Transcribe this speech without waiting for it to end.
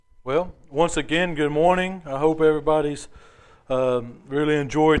Well, once again, good morning. I hope everybody's really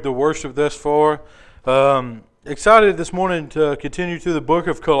enjoyed the worship thus far. Excited this morning to continue through the book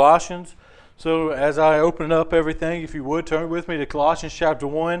of Colossians. So as I open up everything, if you would, turn with me to Colossians chapter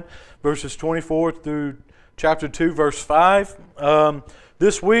 1, verses 24 through chapter 2, verse 5.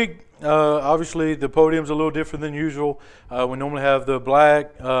 This week, obviously, the podium's a little different than usual. We normally have the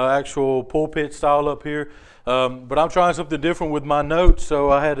black actual pulpit style up here. But I'm trying something different with my notes,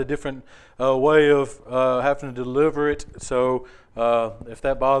 so I had a different way of having to deliver it. So if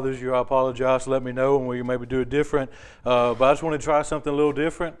that bothers you, I apologize. Let me know, and we can maybe do it different. But I just want to try something a little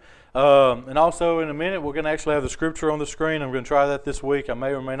different. And also, in a minute, we're going to actually have the scripture on the screen. I'm going to try that this week. I may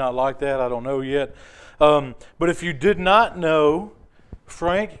or may not like that. I don't know yet. But if you did not know,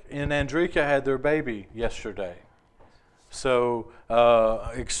 Frank and Andrika had their baby yesterday. So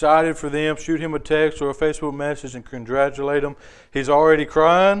excited for them. Shoot him a text or a Facebook message and congratulate him. He's already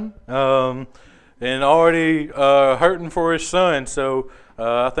crying and already hurting for his son. So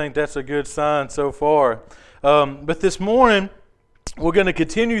I think that's a good sign so far. But this morning, we're going to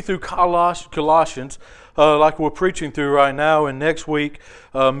continue through Colossians like we're preaching through right now. And next week,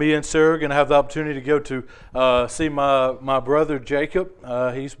 me and Sarah are going to have the opportunity to go to see my brother Jacob.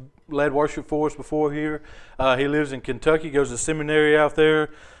 He's led worship for us before here. He lives in Kentucky, goes to seminary out there.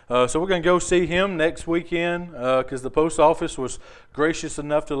 So we're going to go see him next weekend because the post office was gracious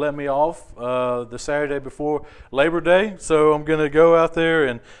enough to let me off the Saturday before Labor Day. So I'm going to go out there,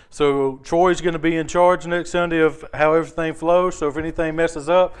 and so Troy's going to be in charge next Sunday of how everything flows. So if anything messes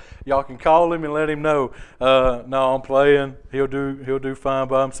up, y'all can call him and let him know. No, I'm playing. He'll do fine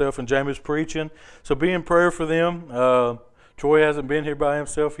by himself, and Jamie's preaching. So be in prayer for them. Troy hasn't been here by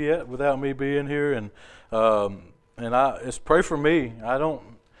himself yet without me being here, and it's pray for me.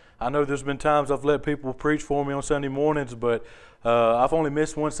 I know there's been times I've let people preach for me on Sunday mornings, but I've only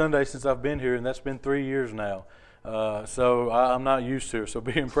missed one Sunday since I've been here, and that's been 3 years now. So I'm not used to it. So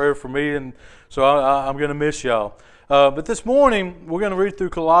be in prayer for me, and so I'm going to miss y'all. But this morning we're going to read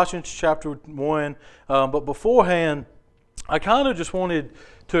through Colossians chapter 1. But beforehand, I kind of just wanted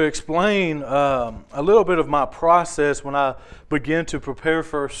to explain a little bit of my process when I begin to prepare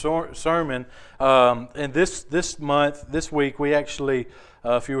for a sermon. And this week, we actually,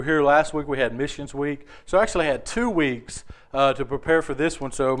 if you were here last week, we had Missions Week. So I actually had 2 weeks to prepare for this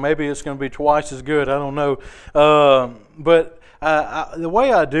one. So maybe it's going to be twice as good. I don't know. But the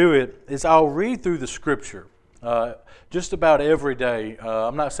way I do it is I'll read through the scripture. Just about every day.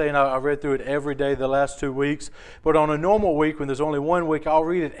 I'm not saying I read through it every day the last 2 weeks, but on a normal week when there's only 1 week, I'll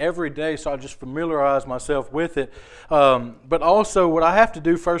read it every day, so I just familiarize myself with it. But also what I have to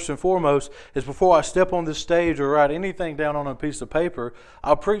do first and foremost is before I step on this stage or write anything down on a piece of paper,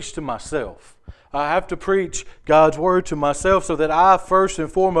 I'll preach to myself. I have to preach God's Word to myself so that I first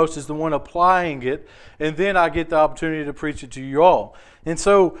and foremost is the one applying it, and then I get the opportunity to preach it to you all. And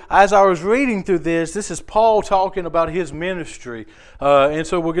so as I was reading through this is Paul talking about his ministry. And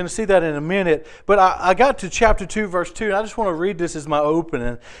so we're going to see that in a minute. But I got to chapter 2, verse 2, and I just want to read this as my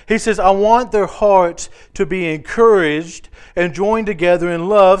opening. He says, I want their hearts to be encouraged and joined together in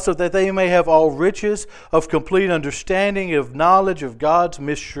love so that they may have all riches of complete understanding of knowledge of God's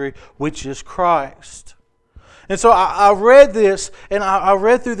mystery, which is Christ. And so I read this, and I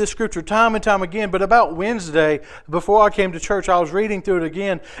read through this scripture time and time again, but about Wednesday, before I came to church, I was reading through it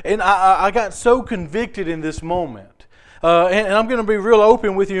again, and I got so convicted in this moment. And I'm going to be real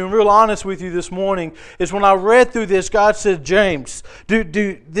open with you and real honest with you this morning, is when I read through this, God said, James,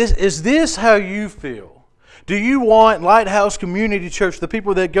 is this how you feel? Do you want Lighthouse Community Church, the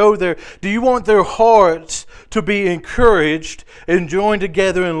people that go there, do you want their hearts to be encouraged and joined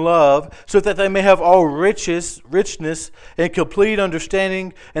together in love so that they may have all richness and complete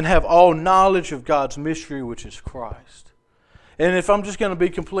understanding and have all knowledge of God's mystery, which is Christ? And if I'm just going to be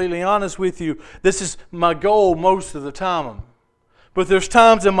completely honest with you, this is my goal most of the time. But there's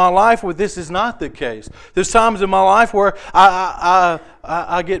times in my life where this is not the case. There's times in my life where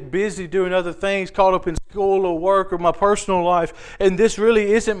I get busy doing other things, caught up in school or work or my personal life, and this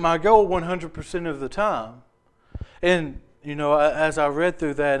really isn't my goal 100% of the time. And, as I read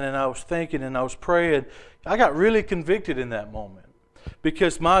through that and I was thinking and I was praying, I got really convicted in that moment.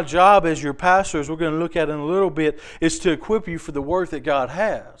 Because my job as your pastor, as we're going to look at in a little bit, is to equip you for the work that God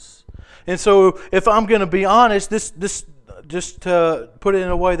has. And so if I'm going to be honest, this just to put it in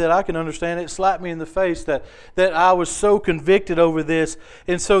a way that I can understand it, slapped me in the face that I was so convicted over this.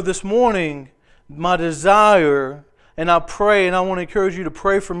 And so this morning, my desire, and I pray, and I want to encourage you to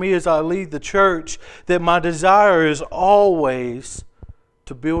pray for me as I lead the church, that my desire is always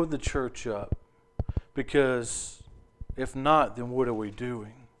to build the church up. Because if not, then what are we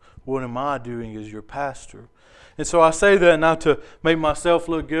doing? What am I doing as your pastor? And so I say that not to make myself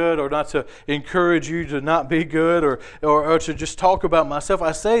look good or not to encourage you to not be good or to just talk about myself.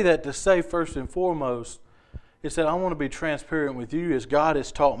 I say that to say first and foremost is that I want to be transparent with you as God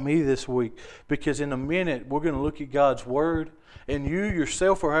has taught me this week. Because in a minute we're going to look at God's Word, and you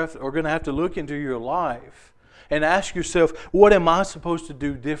yourself are going to have to look into your life and ask yourself, what am I supposed to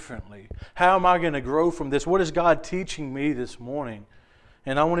do differently? How am I going to grow from this? What is God teaching me this morning?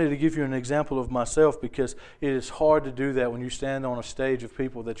 And I wanted to give you an example of myself, because it is hard to do that when you stand on a stage of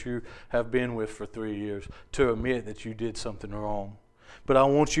people that you have been with for 3 years, to admit that you did something wrong. But I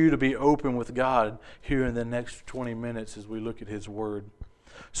want you to be open with God here in the next 20 minutes as we look at His Word.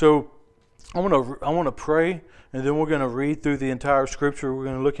 So I want to pray, and then we're going to read through the entire Scripture we're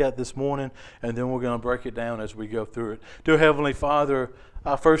going to look at this morning, and then we're going to break it down as we go through it. Dear Heavenly Father,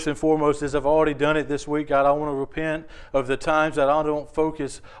 first and foremost, as I've already done it this week, God, I want to repent of the times that I don't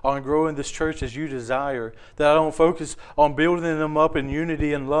focus on growing this church as you desire, that I don't focus on building them up in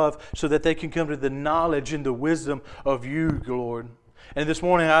unity and love so that they can come to the knowledge and the wisdom of you, Lord. And this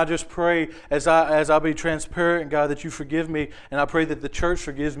morning I just pray as I be transparent, God, that you forgive me, and I pray that the church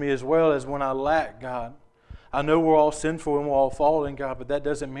forgives me as well as when I lack, God. I know we're all sinful and we're all fallen, God, but that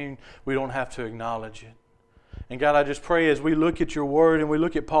doesn't mean we don't have to acknowledge it. And God, I just pray as we look at your word and we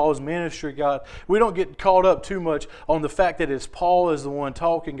look at Paul's ministry, God, we don't get caught up too much on the fact that it's Paul is the one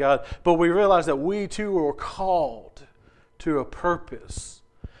talking, God, but we realize that we too are called to a purpose.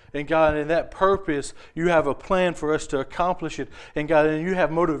 And God, in that purpose, you have a plan for us to accomplish it. And God, and you have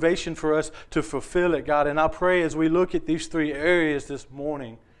motivation for us to fulfill it, God. And I pray as we look at these 3 areas this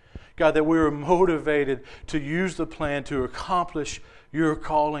morning, God, that we are motivated to use the plan to accomplish your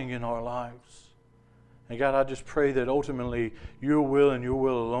calling in our lives. And God, I just pray that ultimately your will and your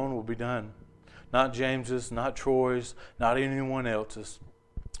will alone will be done. Not James's, not Troy's, not anyone else's.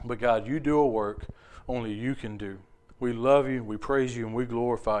 But God, you do a work only you can do. We love you, we praise you, and we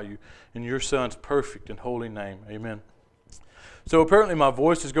glorify you in your Son's perfect and holy name. Amen. So apparently my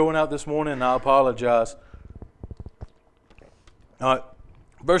voice is going out this morning, and I apologize.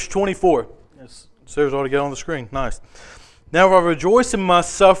 Verse 24. Yes, Sarah's already got on the screen. Nice. Now I rejoice in my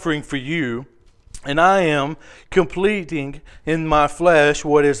suffering for you, and I am completing in my flesh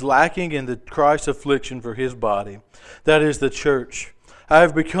what is lacking in the Christ's affliction for his body, that is the church. I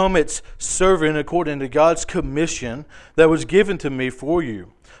have become its servant according to God's commission that was given to me for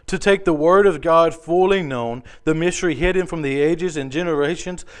you, to take the word of God fully known, the mystery hidden from the ages and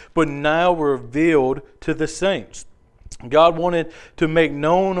generations, but now revealed to the saints. God wanted to make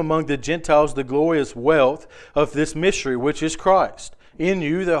known among the Gentiles the glorious wealth of this mystery, which is Christ, in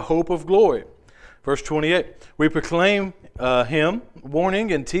you the hope of glory. Verse 28, we proclaim him,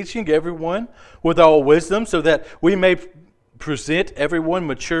 warning and teaching everyone with all wisdom, so that we may present everyone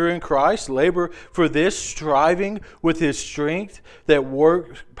mature in Christ. Labor for this, striving with his strength that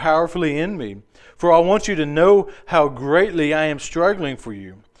works powerfully in me. For I want you to know how greatly I am struggling for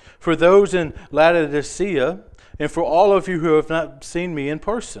you, for those in Laodicea, and for all of you who have not seen me in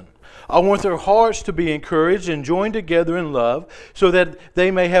person. I want their hearts to be encouraged and joined together in love, so that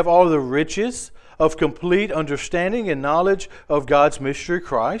they may have all the riches of complete understanding and knowledge of God's mystery,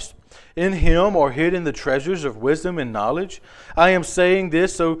 Christ. In him are hidden the treasures of wisdom and knowledge. I am saying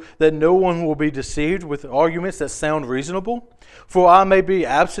this so that no one will be deceived with arguments that sound reasonable. For I may be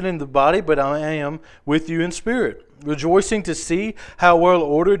absent in the body, but I am with you in spirit, rejoicing to see how well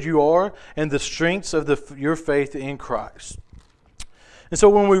ordered you are and the strengths of your faith in Christ. And so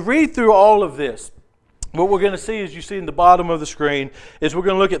when we read through all of this, what we're going to see, as you see in the bottom of the screen, is we're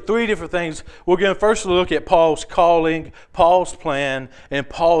going to look at 3 different things. We're going to first look at Paul's calling, Paul's plan, and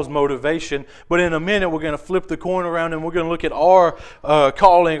Paul's motivation. But in a minute, we're going to flip the coin around and we're going to look at our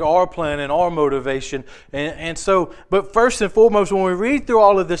calling, our plan, and our motivation. But first and foremost, when we read through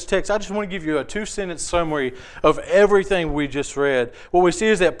all of this text, I just want to give you a 2-sentence summary of everything we just read. What we see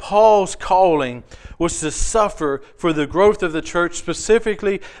is that Paul's calling was to suffer for the growth of the church,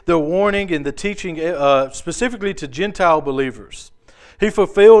 specifically the warning and the teaching specifically to Gentile believers. He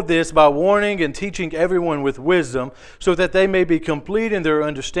fulfilled this by warning and teaching everyone with wisdom so that they may be complete in their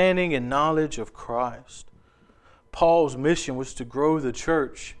understanding and knowledge of Christ. Paul's mission was to grow the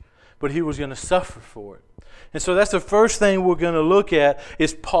church, but he was going to suffer for it. And so that's the first thing we're going to look at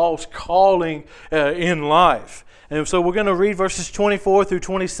is Paul's calling in life. And so we're going to read verses 24 through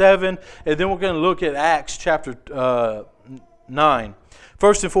 27, and then we're going to look at Acts chapter 9.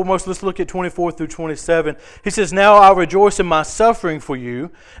 First and foremost, let's look at 24 through 27. He says, now I rejoice in my suffering for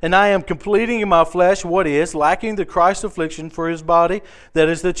you, and I am completing in my flesh what is lacking the Christ's affliction for his body, that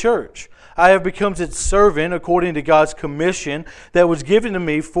is the church. I have become its servant according to God's commission that was given to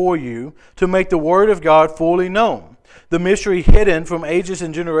me for you to make the word of God fully known. The mystery hidden from ages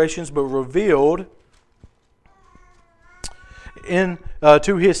and generations, but revealed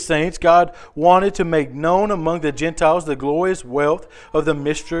to His saints. God wanted to make known among the Gentiles the glorious wealth of the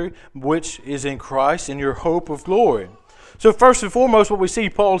mystery which is in Christ, in your hope of glory. So first and foremost, what we see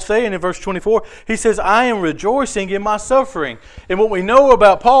Paul saying in verse 24, he says, I am rejoicing in my suffering. And what we know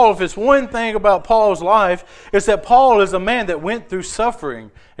about Paul, if it's one thing about Paul's life, is that Paul is a man that went through suffering.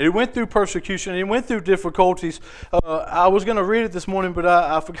 And he went through persecution. And he went through difficulties. I was going to read it this morning, but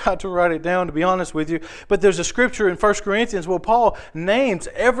I forgot to write it down, to be honest with you. But there's a scripture in 1 Corinthians where Paul names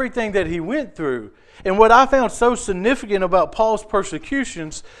everything that he went through. And what I found so significant about Paul's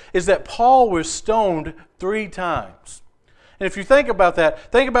persecutions is that Paul was stoned 3 times. And if you think about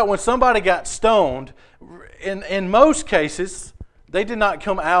that, think about when somebody got stoned. In most cases, they did not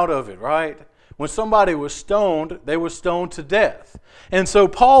come out of it, right? When somebody was stoned, they were stoned to death. And so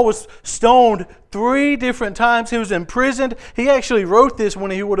Paul was stoned 3 different times. He was imprisoned. He actually wrote this when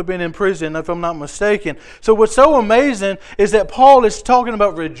he would have been in prison, if I'm not mistaken. So what's so amazing is that Paul is talking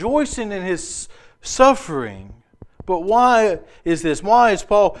about rejoicing in his suffering. But why is this? Why is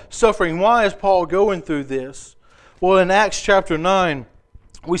Paul suffering? Why is Paul going through this? Well, in Acts chapter 9,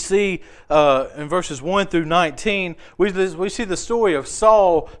 we see in verses 1 through 19, we see the story of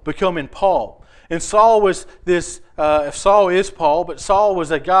Saul becoming Paul. And Saul was Saul is Paul, but Saul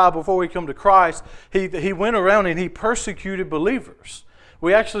was a guy before he came to Christ. He went around and he persecuted believers.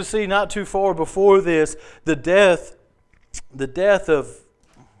 We actually see not too far before this the death of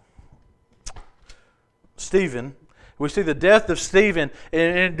Stephen. We see the death of Stephen,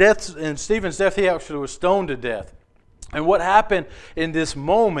 and in Stephen's death, he actually was stoned to death. And what happened in this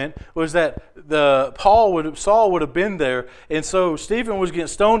moment was that Saul would have been there, and so Stephen was getting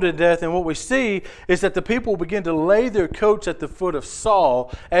stoned to death. And what we see is that the people began to lay their coats at the foot of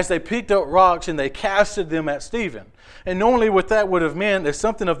Saul as they picked up rocks and they casted them at Stephen. And normally what that would have meant is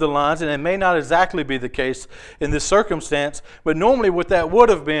something of the lines, and it may not exactly be the case in this circumstance, but normally what that would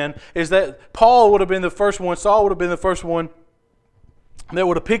have been is that Paul would have been the first one, Saul would have been the first one that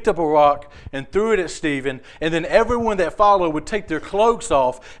would have picked up a rock and threw it at Stephen, and then everyone that followed would take their cloaks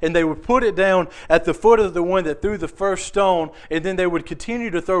off and they would put it down at the foot of the one that threw the first stone, and then they would continue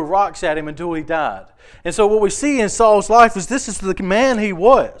to throw rocks at him until he died. And so what we see in Saul's life is this is the man he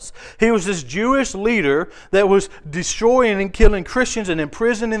was. He was this Jewish leader that was destroying and killing Christians and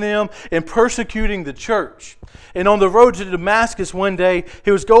imprisoning them and persecuting the church. And on the road to Damascus one day,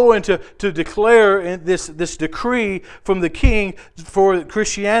 he was going to declare this decree from the king for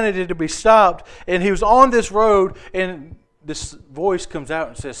Christianity to be stopped. And he was on this road, and this voice comes out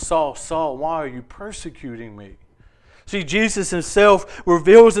and says, Saul, Saul, why are you persecuting me? See, Jesus himself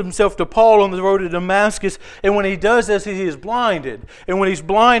reveals himself to Paul on the road to Damascus, and when he does this, he is blinded. And when he's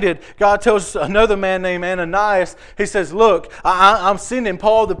blinded, God tells another man named Ananias, he says, look, I'm sending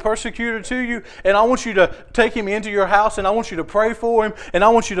Paul the persecutor to you, and I want you to take him into your house, and I want you to pray for him, and I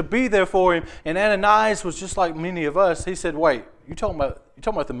want you to be there for him. And Ananias was just like many of us. He said, wait, you talking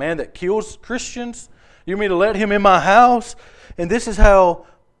about the man that kills Christians? You want me to let him in my house? And this is how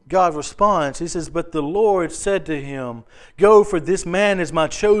God responds. He says, but the Lord said to him, go, for this man is my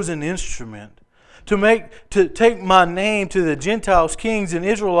chosen instrument to take my name to the Gentiles, kings, and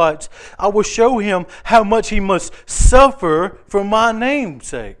Israelites. I will show him how much he must suffer for my name's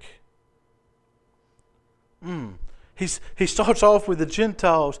sake. He starts off with the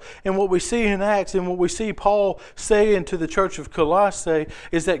Gentiles, and what we see in Acts and what we see Paul saying to the church of Colossae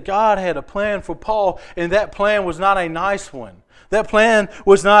is that God had a plan for Paul, and that plan was not a nice one. That plan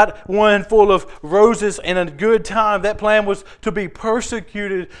was not one full of roses and a good time. That plan was to be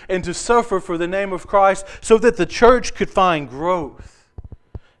persecuted and to suffer for the name of Christ so that the church could find growth.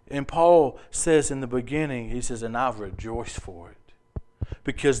 And Paul says in the beginning, he says, and I've rejoiced for it.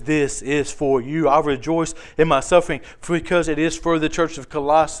 Because this is for you. I rejoice in my suffering because it is for the church of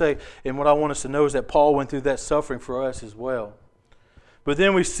Colossae. And what I want us to know is that Paul went through that suffering for us as well. But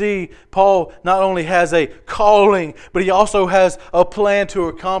then we see Paul not only has a calling, but he also has a plan to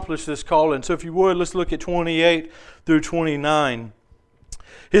accomplish this calling. So if you would, let's look at 28 through 29.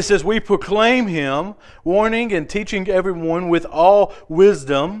 It says, we proclaim him, warning and teaching everyone with all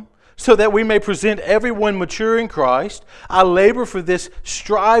wisdom, so that we may present everyone mature in Christ. I labor for this,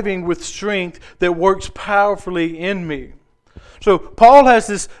 striving with strength that works powerfully in me. So Paul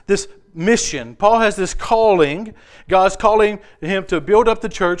has this mission. Paul has this calling. God's calling him to build up the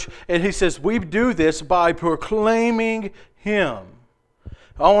church, and he says we do this by proclaiming him.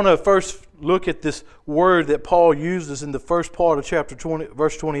 I want to first look at this word that Paul uses in the first part of chapter 20,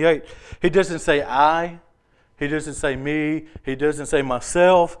 verse 28, he doesn't say I, he doesn't say me, he doesn't say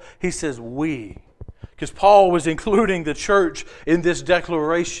myself, he says we. Because Paul was including the church in this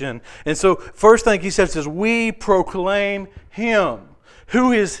declaration. And so first thing he says is we proclaim Him.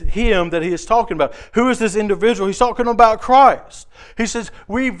 Who is Him that he is talking about? Who is this individual? He's talking about Christ. He says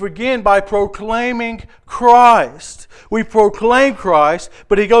we begin by proclaiming Christ. We proclaim Christ,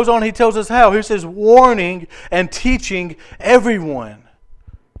 but he goes on, he tells us how. He says warning and teaching everyone.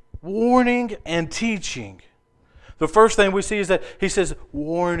 Warning and teaching. The first thing we see is that he says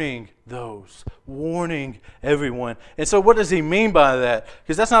warning those, warning everyone. And so what does he mean by that?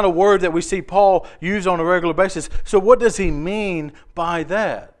 Because that's not a word that we see Paul use on a regular basis. So what does he mean by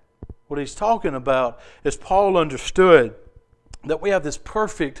that? What he's talking about is Paul understood that we have this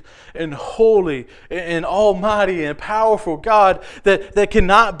perfect and holy and almighty and powerful God that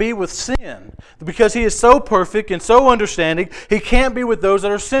cannot be with sin. Because He is so perfect and so understanding, He can't be with those that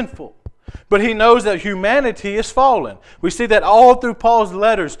are sinful. But He knows that humanity is fallen. We see that all through Paul's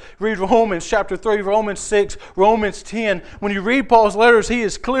letters. Read Romans chapter 3, Romans 6, Romans 10. When you read Paul's letters, he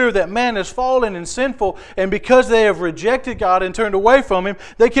is clear that man is fallen and sinful, and because they have rejected God and turned away from Him,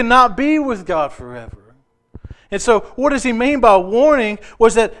 they cannot be with God forever. And so what does he mean by warning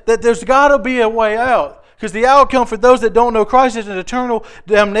was that there's got to be a way out. Because the outcome for those that don't know Christ is an eternal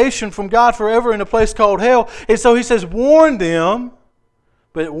damnation from God forever in a place called hell. And so he says, warn them.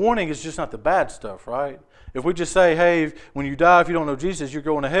 But warning is just not the bad stuff, right? If we just say, hey, when you die, if you don't know Jesus, you're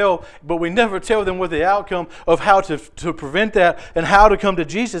going to hell. But we never tell them what the outcome of how to prevent that and how to come to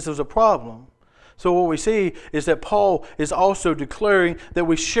Jesus is a problem. So what we see is that Paul is also declaring that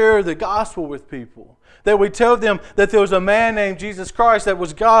we share the gospel with people. That we tell them that there was a man named Jesus Christ that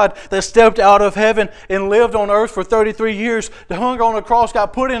was God that stepped out of heaven and lived on earth for 33 years, hung on a cross,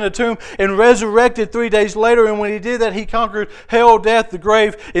 got put in a tomb, and resurrected 3 days later. And when He did that, He conquered hell, death, the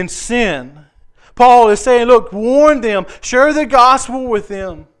grave, and sin. Paul is saying, look, warn them, share the gospel with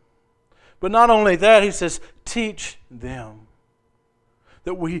them. But not only that, he says, teach them.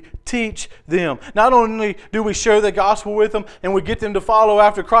 That we teach them. Not only do we share the gospel with them and we get them to follow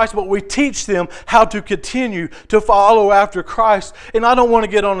after Christ, but we teach them how to continue to follow after Christ. And I don't want to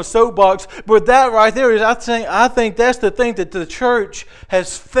get on a soapbox, but that right there is, I think that's the thing that the church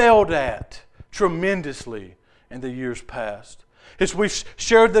has failed at tremendously in the years past. Is we've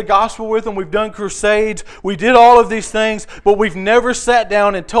shared the gospel with them, we've done crusades, we did all of these things, but we've never sat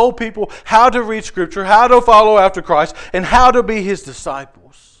down and told people how to read Scripture, how to follow after Christ, and how to be His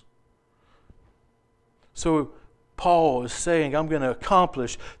disciples. So Paul is saying, I'm going to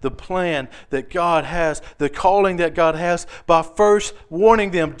accomplish the plan that God has, the calling that God has, by first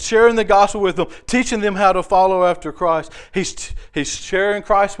warning them, sharing the gospel with them, teaching them how to follow after Christ. He's sharing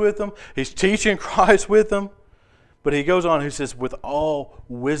Christ with them, He's teaching Christ with them. But he goes on, he says, with all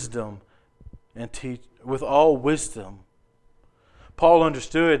wisdom with all wisdom. Paul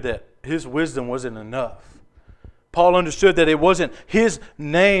understood that his wisdom wasn't enough. Paul understood that it wasn't his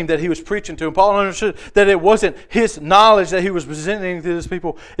name that he was preaching to. And Paul understood that it wasn't his knowledge that he was presenting to his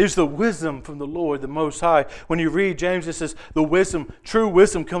people. It was the wisdom from the Lord, the Most High. When you read James, it says the wisdom, true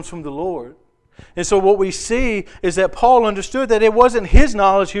wisdom comes from the Lord. And so what we see is that Paul understood that it wasn't his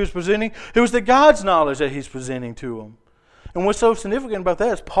knowledge he was presenting, it was the God's knowledge that he's presenting to him. And what's so significant about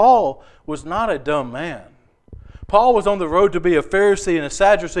that is Paul was not a dumb man. Paul was on the road to be a Pharisee and a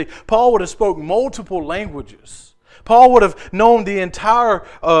Sadducee. Paul would have spoken multiple languages. Paul would have known the entire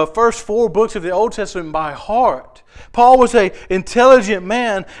first 4 books of the Old Testament by heart. Paul was an intelligent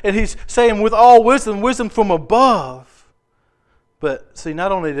man, and he's saying with all wisdom, wisdom from above. But see,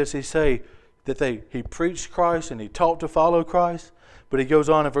 not only does he say that he preached Christ and he taught to follow Christ, but he goes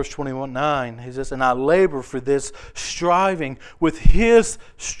on in verse 21:9. He says, and I labor for this, striving with His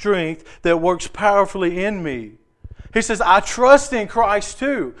strength that works powerfully in me. He says, I trust in Christ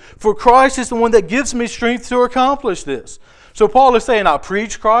too, for Christ is the one that gives me strength to accomplish this. So Paul is saying, I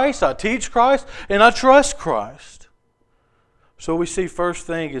preach Christ, I teach Christ, and I trust Christ. So we see first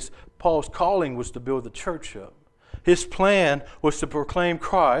thing is Paul's calling was to build the church up. His plan was to proclaim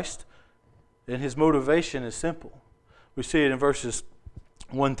Christ, and his motivation is simple. We see it in verses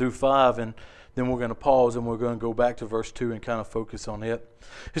 1 through 5, and then we're going to pause and we're going to go back to verse 2 and kind of focus on it.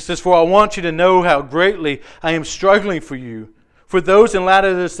 It says, for I want you to know how greatly I am struggling for you, for those in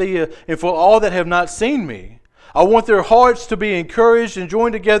Laodicea, and for all that have not seen me. I want their hearts to be encouraged and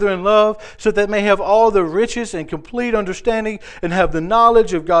joined together in love, so that they may have all the riches and complete understanding and have the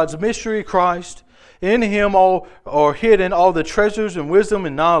knowledge of God's mystery, Christ, In him all are hidden all the treasures and wisdom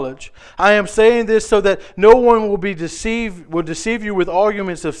and knowledge. I am saying this so that no one will deceive you with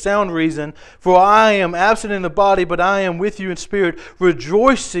arguments of sound reason. For I am absent in the body, but I am with you in spirit,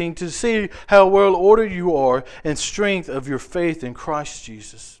 rejoicing to see how well ordered you are and strength of your faith in Christ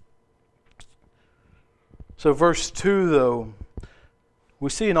Jesus. So verse 2, though,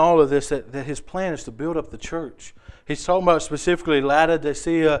 we see in all of this that his plan is to build up the church. He's talking about specifically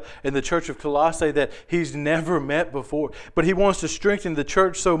Laodicea and the church of Colossae that he's never met before. But he wants to strengthen the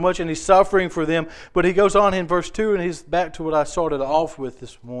church so much, and he's suffering for them. But he goes on in verse 2, and he's back to what I started off with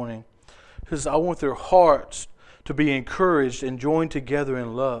this morning. He says, I want their hearts to be encouraged and joined together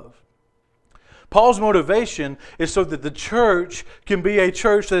in love. Paul's motivation is so that the church can be a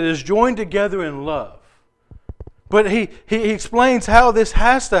church that is joined together in love. But he explains how this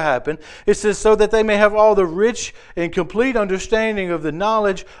has to happen. It says, so that they may have all the rich and complete understanding of the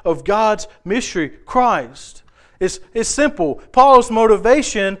knowledge of God's mystery, Christ. It's simple. Paul's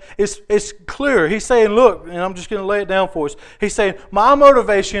motivation is clear. He's saying, look, and I'm just going to lay it down for us. He's saying, my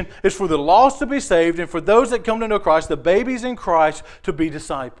motivation is for the lost to be saved and for those that come to know Christ, the babies in Christ, to be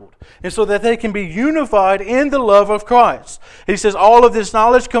discipled. And so that they can be unified in the love of Christ. He says, all of this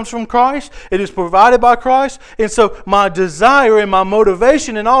knowledge comes from Christ. It is provided by Christ. And so my desire and my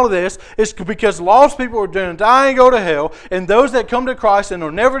motivation in all of this is because lost people are going to die and go to hell. And those that come to Christ and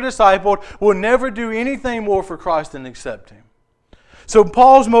are never discipled will never do anything more for Christ and accept Him. So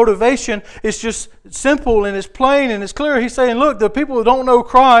Paul's motivation is just simple and it's plain and it's clear. He's saying, look, the people who don't know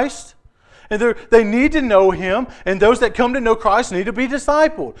Christ, and they need to know Him, and those that come to know Christ need to be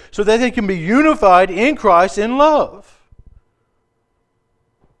discipled so that they can be unified in Christ in love.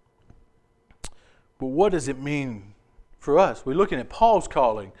 But what does it mean for us? We're looking at Paul's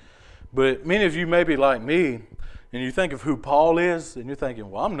calling, but many of you may be like me, and you think of who Paul is, and you're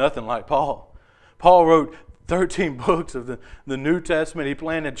thinking, well, I'm nothing like Paul. Paul wrote 13 books of the New Testament. He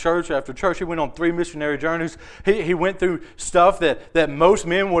planted church after church. He went on 3 missionary journeys. He went through stuff that most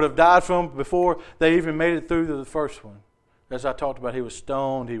men would have died from before they even made it through to the first one. As I talked about, he was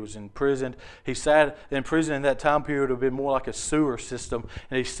stoned. He was imprisoned. He sat in prison in that time period. It would have been more like a sewer system,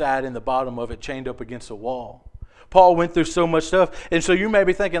 and he sat in the bottom of it, chained up against a wall. Paul went through so much stuff, and so you may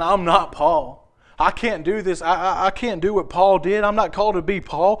be thinking, I'm not Paul. I can't do this. I can't do what Paul did. I'm not called to be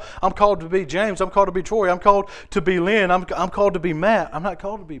Paul. I'm called to be James. I'm called to be Troy. I'm called to be Lynn. I'm called to be Matt. I'm not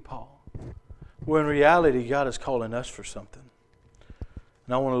called to be Paul. Well, in reality, God is calling us for something.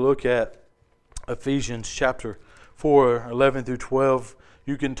 And I want to look at Ephesians chapter 4, 11 through 12.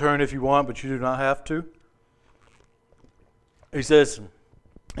 You can turn if you want, but you do not have to. He says,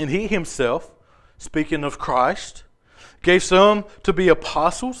 and He Himself, speaking of Christ, gave some to be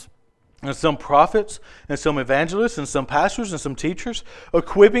apostles, and some prophets, and some evangelists, and some pastors, and some teachers,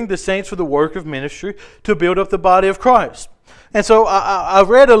 equipping the saints for the work of ministry to build up the body of Christ. And so I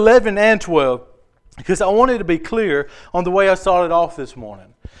read 11 and 12 because I wanted to be clear on the way I started off this morning.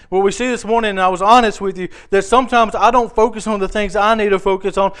 What we see this morning, and I was honest with you, that sometimes I don't focus on the things I need to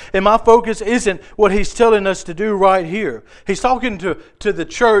focus on, and my focus isn't what he's telling us to do right here. He's talking to the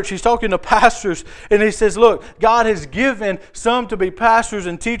church, he's talking to pastors, and he says, look, God has given some to be pastors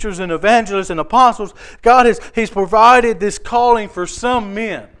and teachers and evangelists and apostles. He's provided this calling for some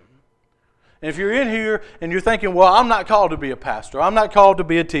men. And if you're in here and you're thinking, well, I'm not called to be a pastor. I'm not called to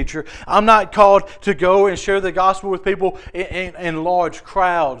be a teacher. I'm not called to go and share the gospel with people in large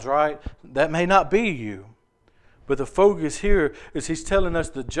crowds, right? That may not be you. But the focus here is he's telling us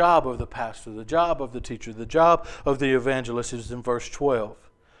the job of the pastor, the job of the teacher, the job of the evangelist is in verse 12.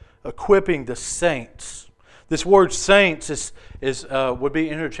 Equipping the saints. This word saints would be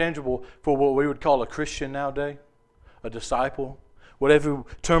interchangeable for what we would call a Christian nowadays, a disciple. Whatever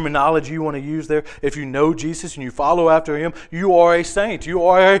terminology you want to use there, if you know Jesus and you follow after Him, you are a saint. You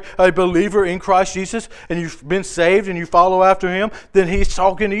are a believer in Christ Jesus and you've been saved and you follow after Him, then He's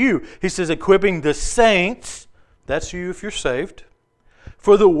talking to you. He says, equipping the saints, that's you if you're saved,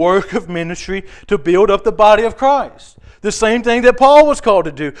 for the work of ministry to build up the body of Christ. The same thing that Paul was called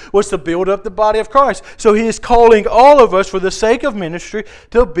to do was to build up the body of Christ. So he is calling all of us for the sake of ministry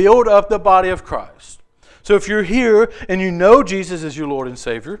to build up the body of Christ. So if you're here and you know Jesus as your Lord and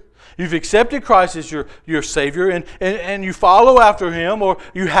Savior, you've accepted Christ as your Savior, and you follow after Him, or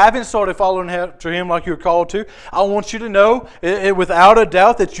you haven't started following after Him like you're called to, I want you to know without a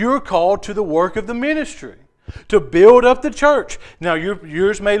doubt that you're called to the work of the ministry, to build up the church. Now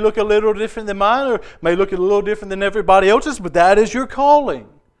yours may look a little different than mine, or may look a little different than everybody else's, but that is your calling.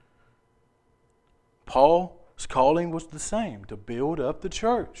 Paul's calling was the same, to build up the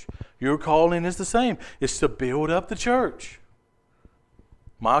church. Your calling is the same. It's to build up the church.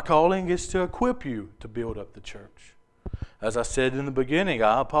 My calling is to equip you to build up the church. As I said in the beginning,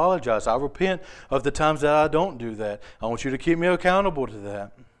 I apologize. I repent of the times that I don't do that. I want you to keep me accountable to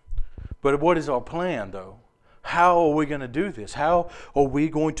that. But what is our plan, though? How are we going to do this? How are we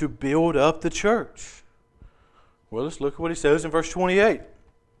going to build up the church? Well, let's look at what he says in verse 28.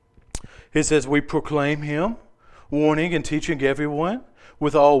 He says, we proclaim him, warning and teaching everyone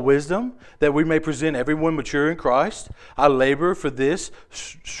with all wisdom, that we may present everyone mature in Christ. I labor for this,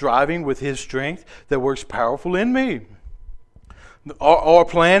 striving with his strength that works powerful in me. Our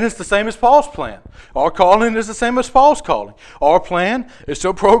plan is the same as Paul's plan. Our calling is the same as Paul's calling. Our plan is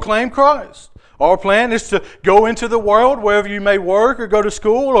to proclaim Christ. Our plan is to go into the world, wherever you may work or go to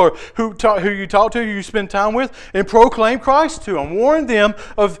school, or who you talk to, who you spend time with, and proclaim Christ to them. Warn them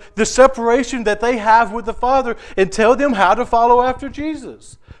of the separation that they have with the Father, and tell them how to follow after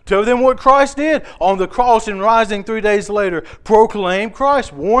Jesus. Tell them what Christ did on the cross and rising 3 days later. Proclaim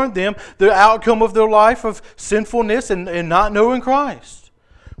Christ. Warn them the outcome of their life of sinfulness and not knowing Christ.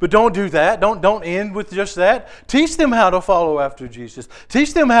 But don't do that. Don't end with just that. Teach them how to follow after Jesus.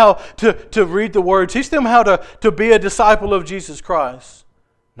 Teach them how to read the Word. Teach them how to be a disciple of Jesus Christ.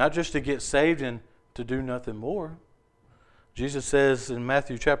 Not just to get saved and to do nothing more. Jesus says in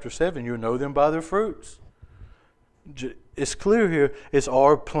Matthew chapter 7, you'll know them by their fruits. It's clear here. It's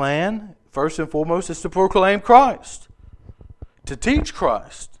our plan, first and foremost, is to proclaim Christ. To teach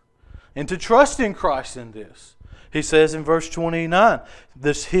Christ. And to trust in Christ in this. He says in verse 29,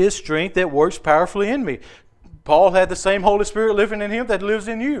 this his strength that works powerfully in me. Paul had the same Holy Spirit living in him that lives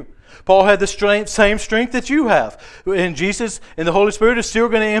in you. Paul had the same strength that you have. And Jesus and the Holy Spirit is still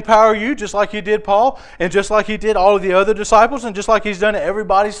going to empower you just like he did Paul and just like he did all of the other disciples and just like he's done to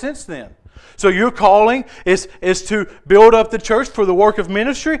everybody since then. So your calling is to build up the church for the work of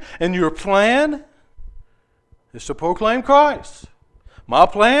ministry, and your plan is to proclaim Christ. My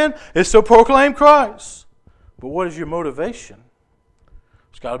plan is to proclaim Christ. But what is your motivation?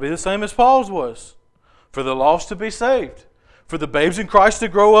 It's got to be the same as Paul's was. For the lost to be saved. For the babes in Christ to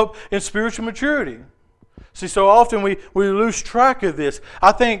grow up in spiritual maturity. See, so often we lose track of this.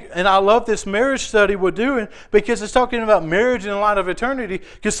 I think, and I love this marriage study we're doing because it's talking about marriage in the light of eternity.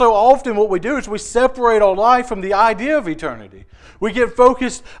 Because so often what we do is we separate our life from the idea of eternity. We get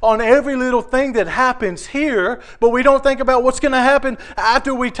focused on every little thing that happens here, but we don't think about what's going to happen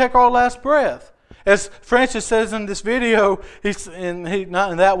after we take our last breath. As Francis says in this video,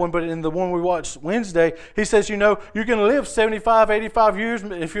 not in that one, but in the one we watched Wednesday, he says, you're going to live 75, 85 years.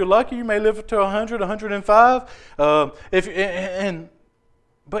 If you're lucky, you may live to 100, 105.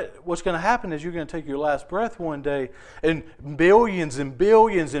 But what's going to happen is you're going to take your last breath one day, and billions and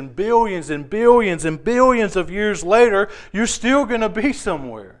billions and billions and billions and billions of years later, you're still going to be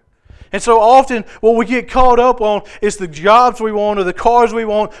somewhere. And so often what we get caught up on is the jobs we want or the cars we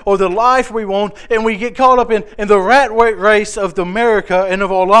want or the life we want, and we get caught up in the rat race of America and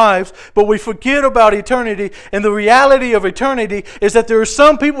of our lives, but we forget about eternity. And the reality of eternity is that there are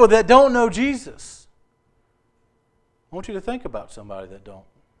some people that don't know Jesus. I want you to think about somebody that don't.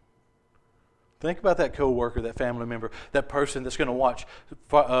 Think about that coworker, that family member, that person that's going to watch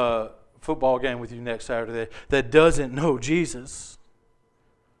a football game with you next Saturday that doesn't know Jesus.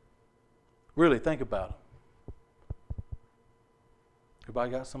 Really, think about it.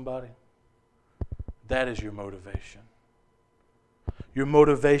 Everybody got somebody? That is your motivation. Your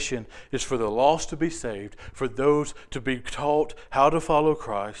motivation is for the lost to be saved, for those to be taught how to follow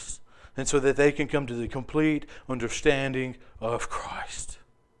Christ, and so that they can come to the complete understanding of Christ.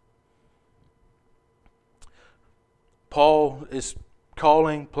 Paul's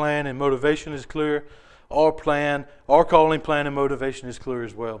calling, plan, and motivation is clear. Our calling, plan, and motivation is clear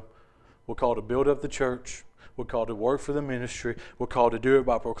as well. We're called to build up the church. We're called to work for the ministry. We're called to do it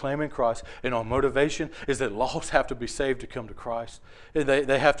by proclaiming Christ. And our motivation is that lost have to be saved to come to Christ. And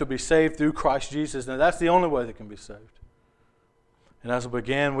they have to be saved through Christ Jesus. And that's the only way they can be saved. And as I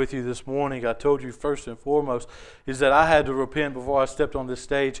began with you this morning, I told you first and foremost is that I had to repent before I stepped on this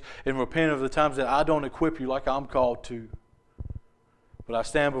stage and repent of the times that I don't equip you like I'm called to. But I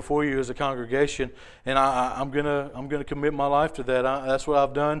stand before you as a congregation, and I'm gonna commit my life to that. That's what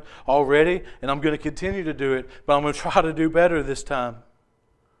I've done already, and I'm going to continue to do it. But I'm going to try to do better this time.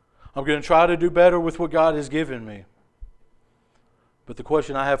 I'm going to try to do better with what God has given me. But the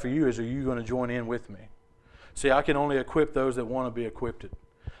question I have for you is, are you going to join in with me? See, I can only equip those that want to be equipped.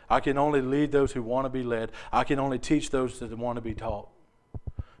 I can only lead those who want to be led. I can only teach those that want to be taught.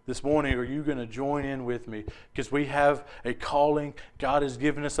 This morning, are you going to join in with me? Because we have a calling. God has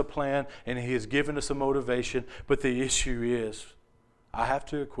given us a plan, and He has given us a motivation. But the issue is, I have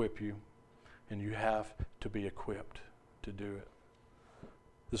to equip you, and you have to be equipped to do it.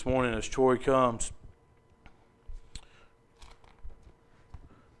 this morning as Troy comes,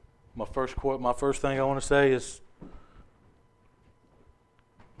 my first thing I want to say is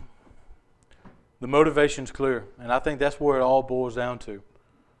the motivation's clear, and I think that's where it all boils down to.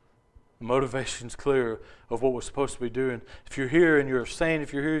 The motivation's clear of what we're supposed to be doing. If you're here and you're a saint,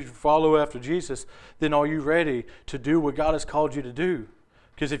 if you're here to follow after Jesus, then are you ready to do what God has called you to do?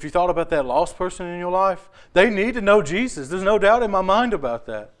 Because if you thought about that lost person in your life, they need to know Jesus. There's no doubt in my mind about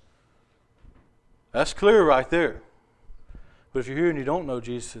that. That's clear right there. But if you're here and you don't know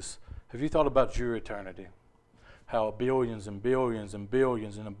Jesus, have you thought about your eternity? How billions and billions and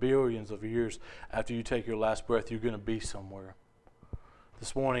billions and billions of years after you take your last breath, you're going to be somewhere.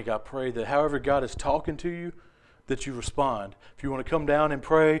 This morning, I pray that however God is talking to you, that you respond. If you want to come down and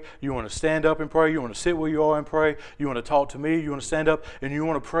pray, you want to stand up and pray, you want to sit where you are and pray, you want to talk to me, you want to stand up and you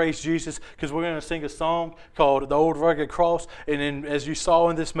want to praise Jesus, because we're going to sing a song called The Old Rugged Cross. And then, as you saw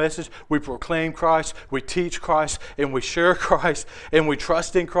in this message, we proclaim Christ, we teach Christ, and we share Christ, and we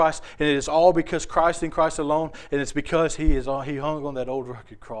trust in Christ. And it is all because Christ and Christ alone, and it's because He hung on that old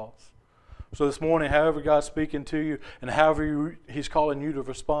rugged cross. So this morning, however God's speaking to you and however He's calling you to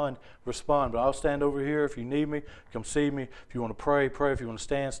respond. But I'll stand over here. If you need me, come see me. If you want to pray, pray. If you want to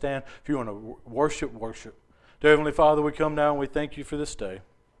stand, stand. If you want to worship, worship. Dear Heavenly Father, we come now and we thank You for this day.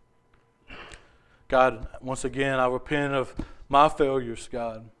 God, once again, I repent of my failures,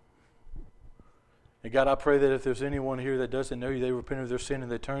 God. And God, I pray that if there's anyone here that doesn't know You, they repent of their sin and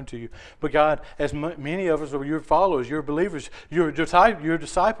they turn to You. But God, as many of us are Your followers, Your believers, Your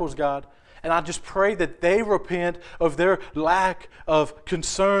disciples, God, and I just pray that they repent of their lack of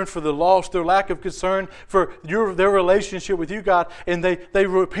concern for the lost, their lack of concern for their relationship with You, God. And they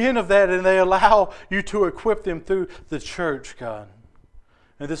repent of that and they allow You to equip them through the church, God.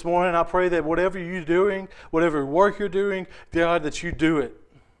 And this morning I pray that whatever You're doing, whatever work You're doing, God, that You do it.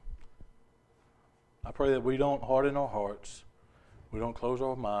 I pray that we don't harden our hearts. We don't close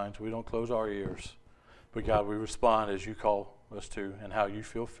our minds. We don't close our ears. But God, we respond as You call us to and how You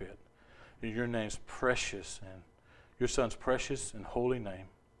feel fit. In Your name's precious and Your Son's precious and holy name.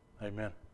 Amen.